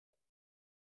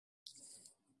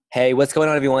Hey, what's going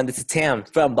on, everyone? This is Tam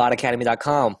from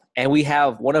botacademy.com, and we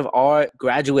have one of our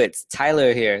graduates,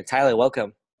 Tyler, here. Tyler,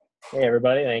 welcome. Hey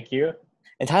everybody, thank you.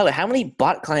 And Tyler, how many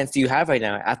bot clients do you have right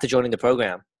now after joining the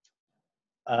program?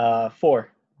 Four. Four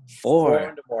Four.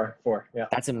 into more. Four. Yeah.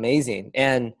 That's amazing.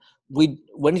 And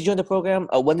when did you join the program?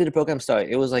 When did the program start?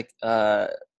 It was like at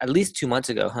least 2 months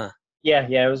ago, huh? Yeah,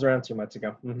 it was around 2 months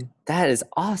ago. That is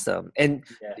awesome. And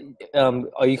Yeah.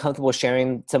 are you comfortable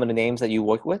sharing some of the names that you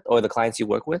work with or the clients you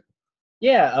work with?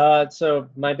 Yeah, so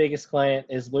my biggest client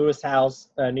is Lewis Howes,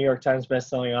 New York Times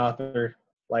bestselling author,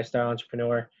 lifestyle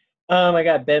entrepreneur. I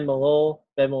got Ben Malol.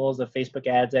 Ben Malol is a Facebook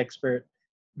ads expert.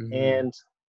 Hmm. And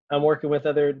I'm working with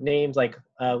other names like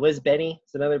Liz Benny.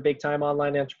 It's another big time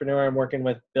online entrepreneur. I'm working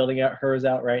with building out hers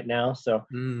out right now. So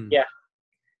yeah.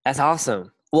 That's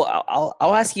awesome. Well,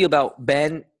 I'll ask you about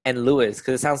Ben and Lewis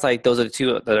because it sounds like those are the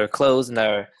two that are close and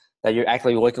that you're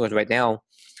actively working with right now.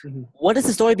 Mhm. What is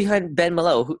the story behind Ben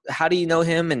Malo? How do you know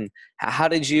him, and how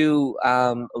did you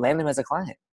land him as a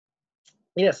client?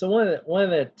 Yeah, so one of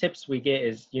the tips we get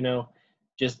is,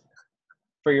 just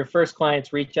for your first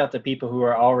clients, reach out to people who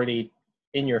are already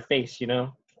in your face,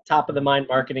 top of the mind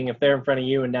marketing. If they're in front of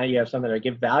you and now you have something to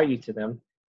give value to them,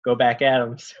 go back at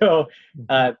them. So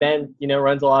Ben,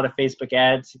 runs a lot of Facebook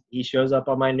ads. He shows up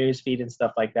on my news feed and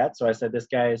stuff like that. So I said, this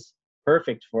guy is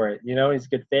perfect for it. He's a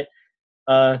good fit.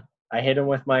 Uh, I hit him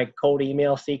with my cold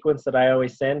email sequence that I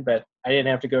always send, but I didn't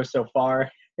have to go so far.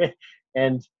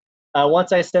 And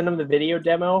once I sent him the video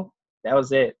demo, that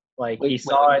was it. Like he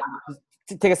saw it.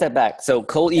 Take a step back. So,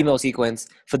 cold email sequence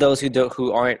for those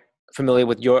who aren't familiar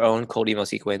with your own cold email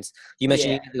sequence. You mentioned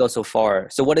Yeah. you didn't go so far.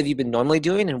 So, what have you been normally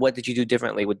doing, and what did you do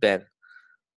differently with Ben?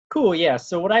 Cool. Yeah.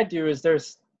 So what I do is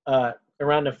there's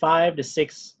around a 5 to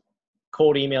 6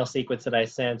 cold email sequence that I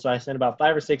send. So I send about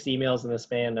 5 or 6 emails in the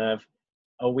span of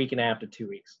a week and a half to 2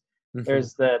 weeks. Hmm.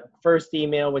 There's the first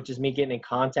email, which is me getting in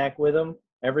contact with them.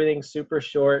 Everything's super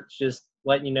short, just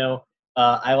letting you know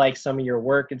I like some of your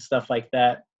work and stuff like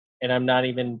that. And I'm not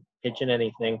even pitching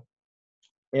anything.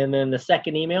 And then the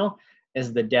second email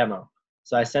is the demo.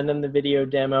 So I send them the video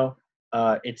demo.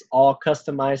 It's all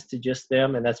customized to just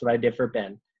them, and that's what I did for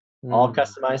Ben. All Mm.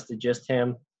 customized to just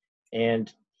him,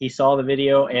 and he saw the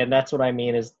video, and that's what I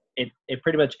mean is it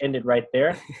pretty much ended right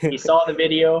there. He saw the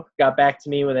video, got back to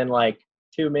me within like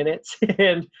 2 minutes,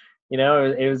 and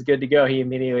it was good to go. He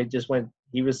immediately just went.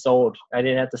 He was sold. I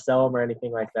didn't have to sell him or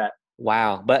anything like that.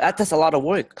 Wow, but that's a lot of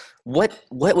work. What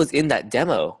was in that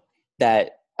demo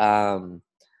that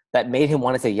that made him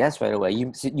want to say yes right away?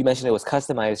 You mentioned it was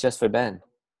customized just for Ben.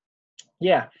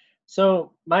 Yeah.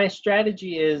 So my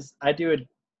strategy is I do a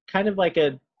kind of like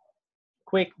a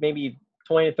quick, maybe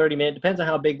 20 to 30 minute, depends on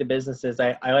how big the business is.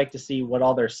 I like to see what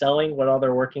all they're selling, what all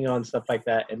they're working on, stuff like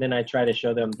that. And then I try to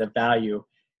show them the value.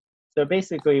 So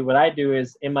basically what I do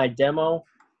is in my demo,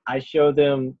 I show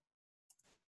them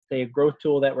say a growth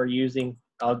tool that we're using.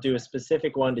 I'll do a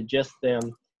specific one to just them,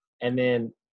 and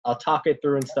then I'll talk it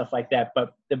through and stuff like that.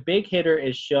 But the big hitter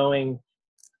is showing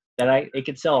that it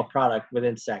could sell a product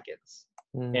within seconds.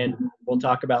 And Mm. we'll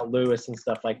talk about Lewis and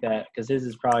stuff like that because his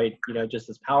is probably just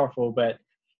as powerful. But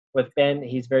with Ben,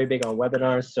 he's very big on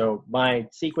webinars. So my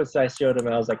sequence that I showed him,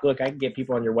 I was like, look, I can get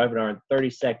people on your webinar in 30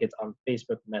 seconds on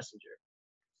Facebook Messenger.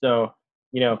 So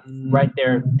right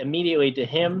there immediately to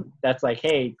him, that's like,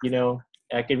 hey,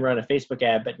 I can run a Facebook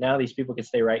ad, but now these people can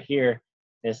stay right here.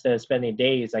 Instead of spending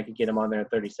days, I could get them on there in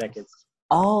 30 seconds.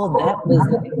 Oh, that was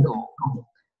the angle.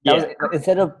 That was Yeah,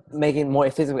 instead of making more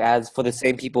Facebook ads for the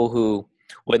same people who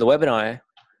were in the webinar,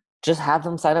 just have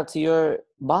them sign up to your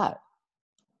bot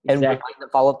and exactly. remind them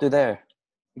follow up through there.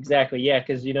 Exactly. Yeah,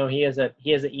 because he has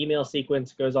an email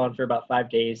sequence goes on for about 5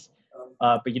 days,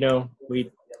 but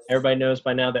we everybody knows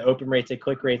by now that open rates and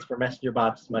click rates for messenger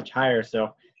bots is much higher.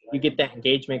 So you get that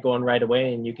engagement going right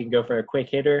away, and you can go for a quick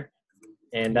hitter.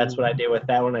 And that's what I did with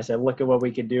that one. I said, look at what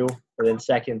we could do within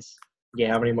seconds. Get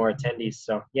how many more attendees?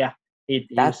 So yeah, he was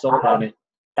That's sold on it.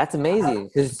 that's amazing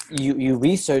because you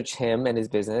research him and his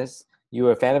business. You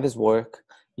were a fan of his work.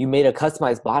 You made a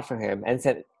customized bot for him and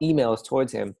sent emails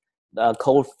towards him. The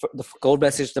cold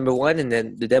message number one, and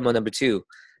then the demo number two. Mhm.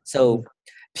 So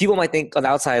people might think on the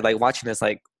outside, like watching this,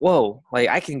 like, whoa, like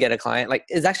I can get a client. Like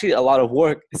it's actually a lot of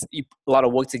work. It's a lot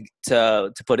of work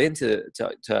to put into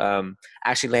to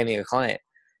actually landing a client.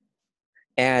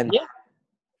 And Yeah.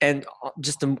 and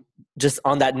just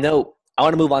on that note, I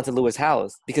want to move on to Lewis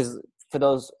Howes because for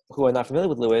those who are not familiar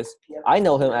with Lewis, I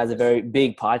know him as a very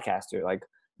big podcaster, like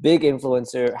big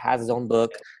influencer, has his own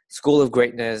book, School of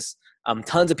Greatness,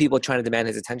 tons of people trying to demand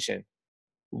his attention.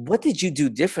 What did you do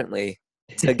differently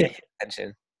to get his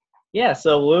attention? Yeah.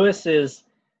 So Lewis is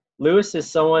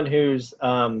someone who's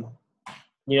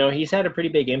he's had a pretty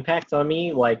big impact on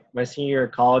me, like my senior year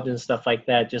of college and stuff like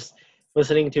that. Just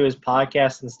listening to his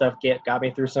podcast and stuff got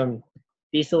me through some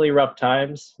decently rough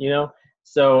times,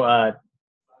 So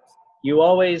you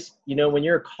always, when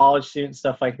you're a college student,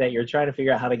 stuff like that, you're trying to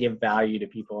figure out how to give value to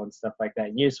people and stuff like that.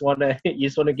 And you just want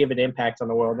to give an impact on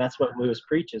the world. And that's what Lewis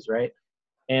preaches, right?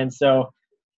 And so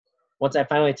once I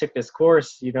finally took this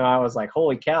course, I was like,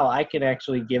 holy cow, I can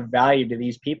actually give value to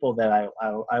these people that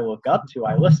I look up to,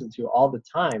 I listen to all the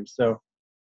time. So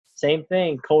same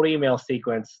thing, cold email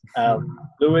sequence.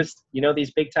 Lewis,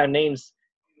 these big time names,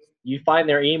 you find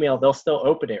their email, they'll still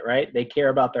open it, right? They care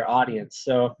about their audience.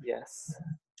 So Yes.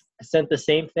 I sent the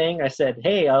same thing. I said,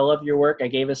 hey, I love your work. I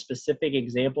gave a specific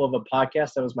example of a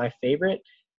podcast that was my favorite.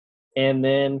 And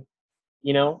then,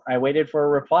 I waited for a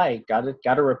reply. Got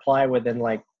a reply within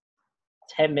like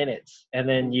 10 minutes. And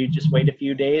then you just wait a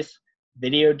few days.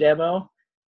 Video demo.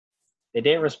 They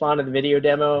didn't respond to the video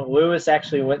demo. Lewis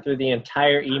actually went through the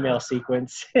entire email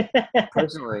sequence.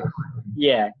 Personally.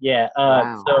 Yeah.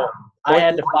 Wow. So I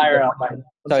had to fire out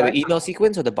the email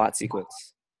sequence or the bot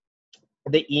sequence?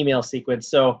 The email sequence.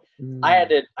 So I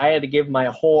had to give my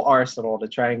whole arsenal to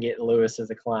try and get Lewis as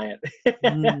a client.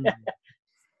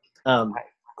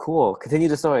 Cool. Continue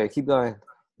the story. Keep going.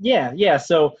 Yeah.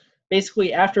 So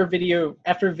basically after video,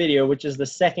 which is the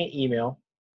second email,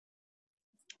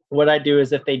 what I do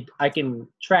is I can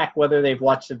track whether they've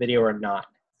watched the video or not.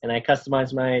 And I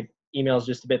customize my emails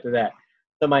just a bit to that.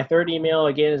 So my third email,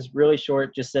 again, is really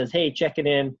short, just says, hey, checking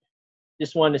in.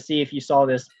 Just wanted to see if you saw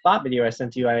this bot video I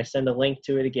sent you. I send a link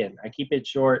to it again. I keep it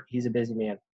short. He's a busy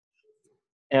man.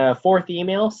 Fourth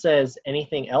email says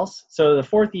anything else. So the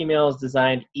fourth email is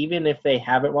designed, even if they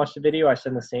haven't watched the video, I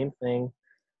send the same thing.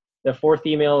 The fourth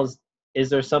email is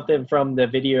there something from the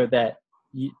video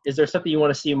is there something you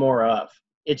want to see more of?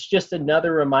 It's just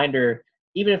another reminder,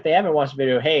 even if they haven't watched the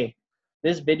video, hey,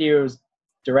 this video is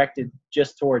directed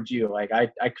just towards you. Like I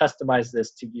customize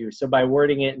this to you. So by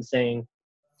wording it and saying,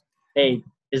 hey,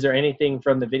 is there anything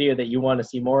from the video that you want to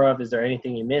see more of? Is there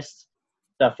anything you missed?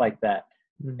 Stuff like that.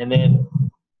 And then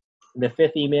the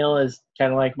fifth email is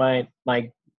kind of like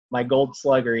my gold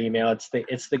slugger email. It's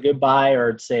the goodbye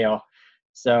or sale.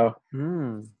 So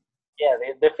yeah,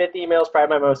 the fifth email is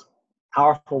probably my most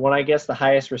powerful one. I guess the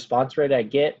highest response rate I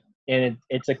get, and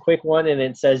it's a quick one, and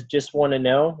it says just want to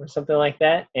know or something like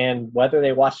that. And whether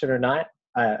they watched it or not,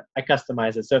 I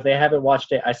customize it. So if they haven't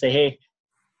watched it, I say, hey,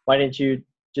 why didn't you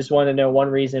just want to know one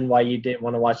reason why you didn't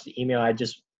want to watch the email?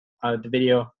 The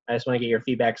video. I just want to get your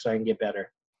feedback so I can get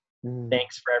better.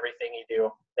 Thanks for everything you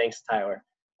do. Thanks, Tyler.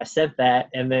 I sent that,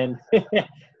 and then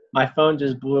my phone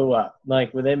just blew up.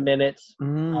 Like within minutes,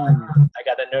 I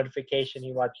got a notification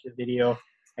he watched the video.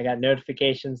 I got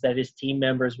notifications that his team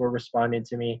members were responding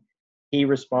to me. He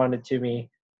responded to me.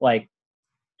 Like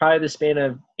probably the span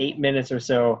of 8 minutes or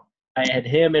so, I had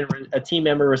him and a team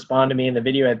member respond to me, and the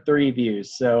video had 3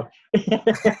 views. So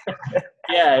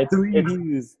yeah, it's 3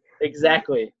 views.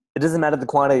 Exactly. It doesn't matter the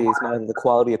quantity, it's matter the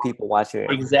quality of people watching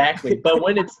it. Exactly. But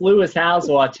when it's Lewis Howes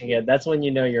watching it, that's when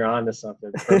you know you're onto something.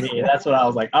 For me, that's what I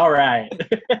was like, all right.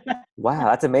 Wow,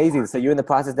 that's amazing. So you're in the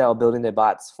process now of building their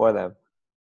bots for them.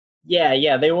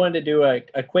 Yeah. They wanted to do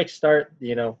a quick start,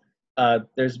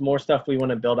 there's more stuff we want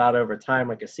to build out over time,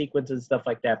 like a sequence and stuff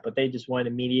like that, but they just want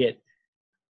immediate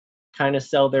kind of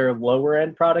sell their lower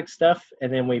end product stuff,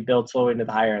 and then we build slowly into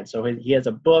the higher end. So he has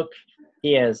a book,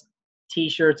 he has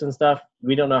T-shirts and stuff.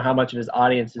 We don't know how much of his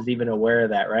audience is even aware of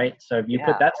that, right? So if you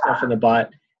put that stuff in the bot,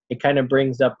 it kind of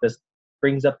brings up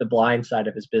the blind side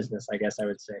of his business, I guess I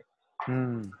would say.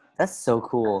 That's so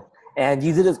cool. And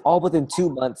you did this all within 2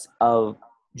 months of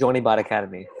joining Bot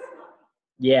Academy.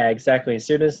 Yeah, exactly. As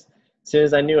soon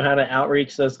as I knew how to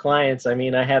outreach those clients, I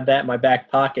had that in my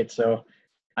back pocket, so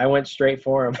I went straight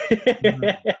for them.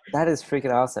 That is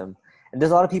freaking awesome. And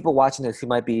there's a lot of people watching this who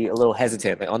might be a little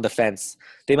hesitant, like on the fence.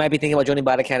 They might be thinking about joining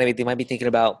Bot Academy. They might be thinking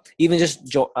about even just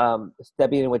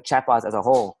stepping in with chatbots as a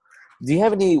whole. Do you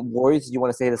have any worries you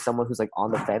want to say to someone who's like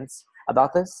on the fence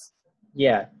about this?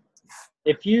 Yeah.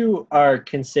 If you are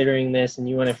considering this and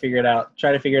you want to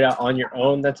try to figure it out on your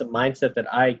own, that's a mindset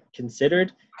that I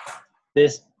considered.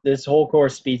 This whole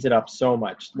course speeds it up so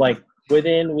much. Like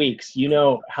within weeks, you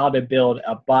know how to build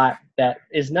a bot that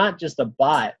is not just a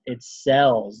bot, it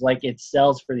sells. Like it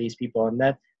sells for these people. And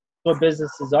that's what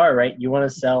businesses are, right? You want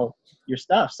to sell your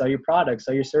stuff, sell your products,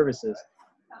 sell your services.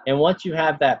 And once you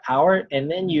have that power, and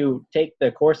then you take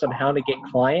the course on how to get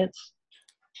clients,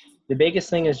 the biggest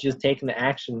thing is just taking the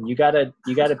action. You gotta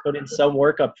put in some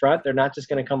work up front. They're not just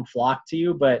gonna come flock to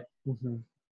you, but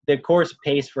the course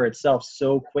pays for itself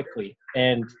so quickly.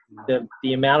 And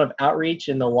the amount of outreach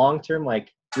in the long term,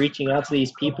 like reaching out to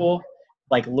these people,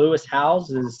 like Lewis Howes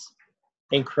is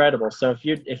incredible. So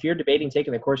if you're debating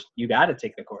taking the course, you got to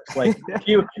take the course. Like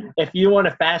if you want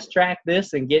to fast track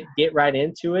this and get right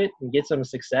into it and get some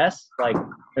success, like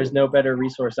there's no better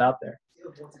resource out there.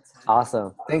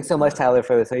 Awesome. Thanks so much, Tyler,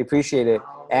 for this. I appreciate it.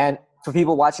 And for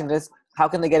people watching this, how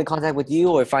can they get in contact with you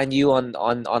or find you on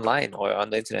online or on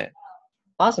the internet?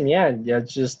 Awesome. Yeah.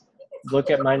 Just look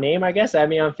at my name, I guess. Add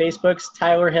me on Facebook's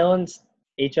Tyler Hillan,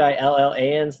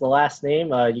 Hillan's the last name.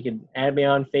 You can add me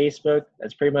on Facebook.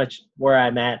 That's pretty much where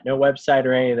I'm at. No website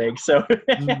or anything. So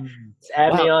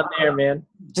add me on there, man.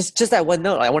 Just that one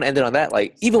note. I want to end it on that.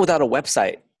 Like even without a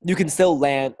website, you can still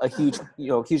land a huge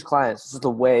clients. It's just the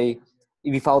way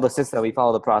if you follow the system, you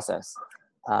follow the process.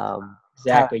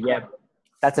 Exactly. Yeah.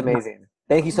 That's amazing.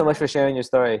 Thank you so much for sharing your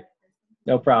story.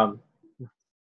 No problem.